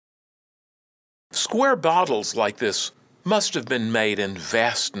Square bottles like this must have been made in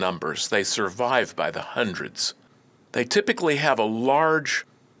vast numbers. They survive by the hundreds. They typically have a large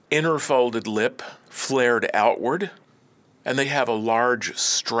inner folded lip flared outward, and they have a large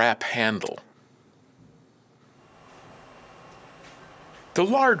strap handle. The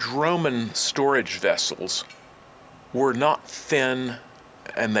large Roman storage vessels were not thin,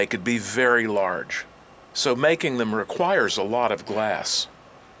 and they could be very large, so making them requires a lot of glass.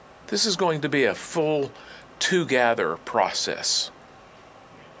 This is going to be a full two-gather process.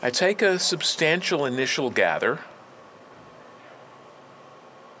 I take a substantial initial gather,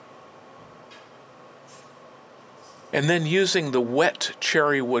 and then using the wet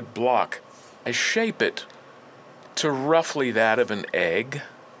cherry wood block, I shape it to roughly that of an egg,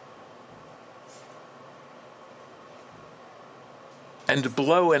 and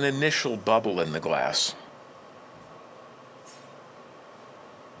blow an initial bubble in the glass.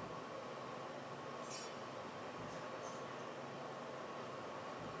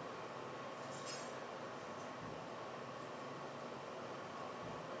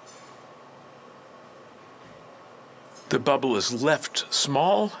 The bubble is left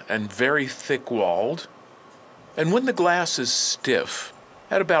small and very thick-walled, and when the glass is stiff,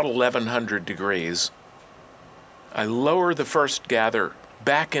 at about 1100 degrees, I lower the first gather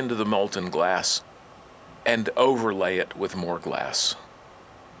back into the molten glass and overlay it with more glass.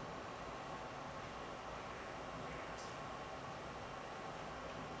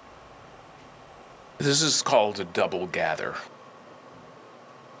 This is called a double gather.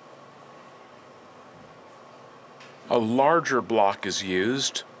 A larger block is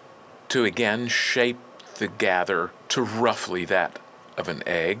used to again shape the gather to roughly that of an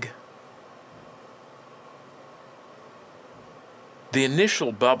egg. The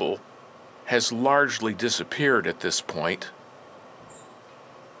initial bubble has largely disappeared at this point.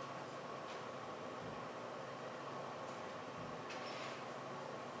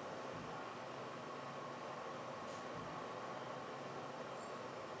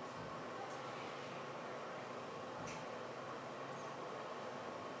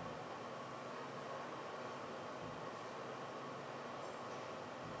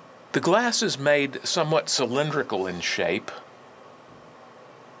 The glass is made somewhat cylindrical in shape,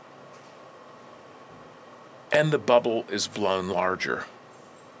 and the bubble is blown larger.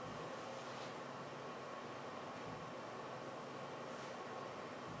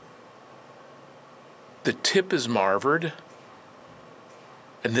 The tip is marvered,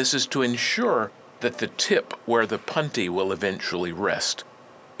 and this is to ensure that the tip where the punty will eventually rest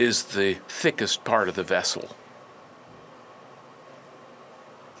is the thickest part of the vessel.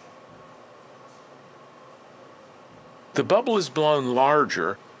 The bubble is blown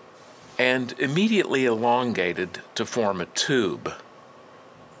larger and immediately elongated to form a tube.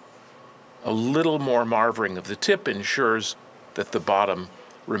 A little more marvering of the tip ensures that the bottom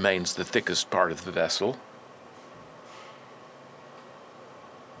remains the thickest part of the vessel.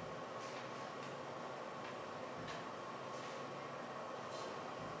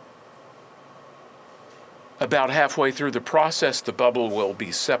 About halfway through the process, the bubble will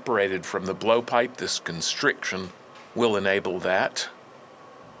be separated from the blowpipe. This constriction will enable that.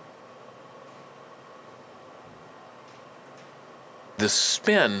 The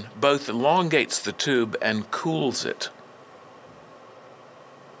spin both elongates the tube and cools it.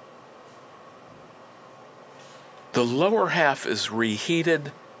 The lower half is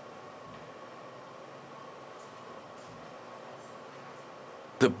reheated,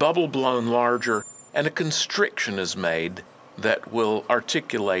 the bubble blown larger, and a constriction is made that will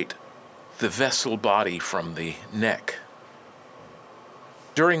articulate the vessel body from the neck.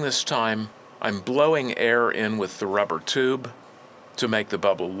 During this time, I'm blowing air in with the rubber tube to make the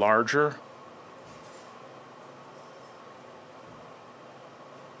bubble larger.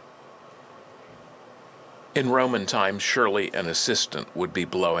 In Roman times, surely an assistant would be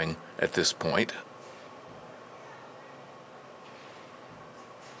blowing at this point.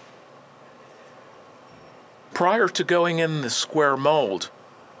 Prior to going in the square mold,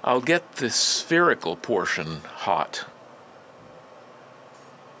 I'll get the spherical portion hot.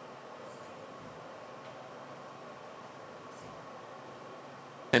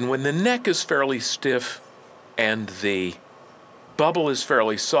 And when the neck is fairly stiff and the bubble is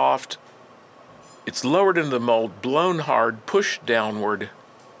fairly soft, it's lowered into the mold, blown hard, pushed downward,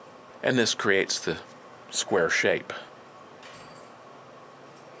 and this creates the square shape.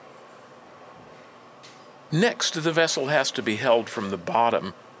 Next, the vessel has to be held from the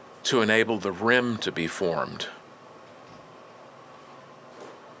bottom to enable the rim to be formed.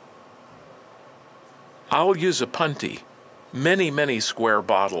 I'll use a punty Many, many square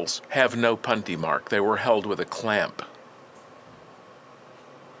bottles have no punty mark. They were held with a clamp.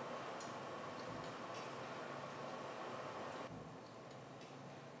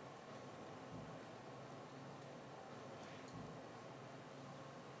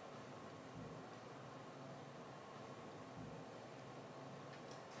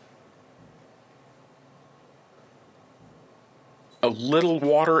 A little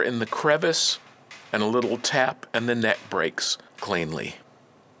water in the crevice and a little tap and the neck breaks cleanly.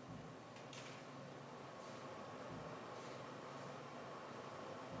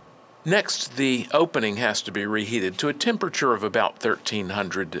 Next, the opening has to be reheated to a temperature of about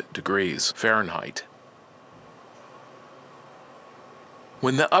 1300 degrees Fahrenheit.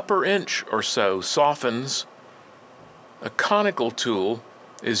 When the upper inch or so softens, a conical tool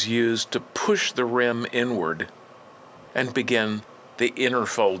is used to push the rim inward and begin the inner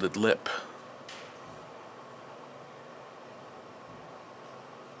folded lip.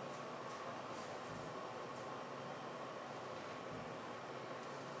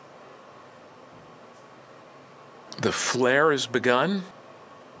 The flare is begun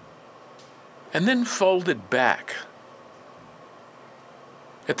and then folded back.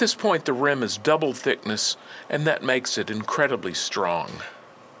 At this point, the rim is double thickness, and that makes it incredibly strong.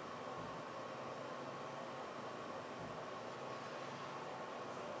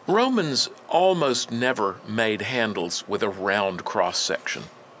 Romans almost never made handles with a round cross-section.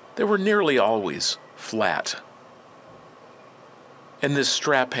 They were nearly always flat. And this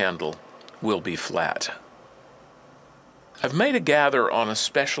strap handle will be flat. I've made a gather on a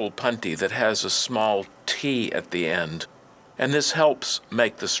special punty that has a small T at the end, and this helps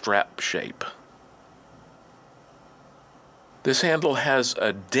make the strap shape. This handle has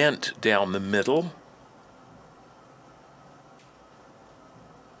a dent down the middle.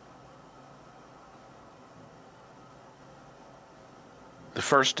 The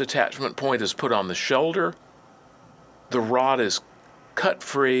first attachment point is put on the shoulder. The rod is cut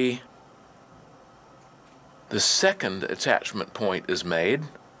free. The second attachment point is made.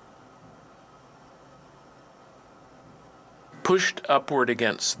 Pushed upward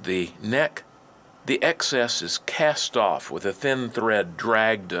against the neck, the excess is cast off with a thin thread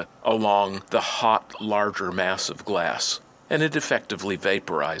dragged along the hot, larger mass of glass, and it effectively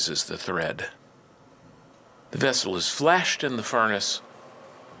vaporizes the thread. The vessel is flashed in the furnace,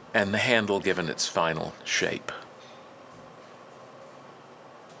 and the handle given its final shape.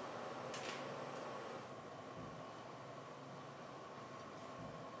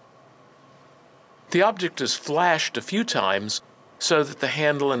 The object is flashed a few times so that the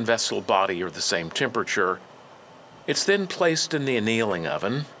handle and vessel body are the same temperature. It's then placed in the annealing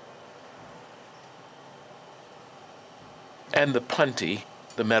oven, and the punty,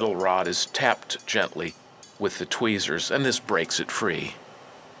 the metal rod, is tapped gently with the tweezers, and this breaks it free.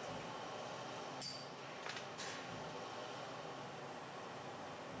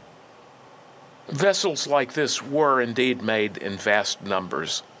 Vessels like this were indeed made in vast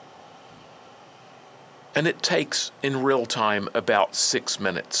numbers, and it takes in real time about 6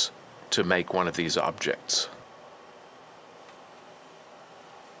 minutes to make one of these objects.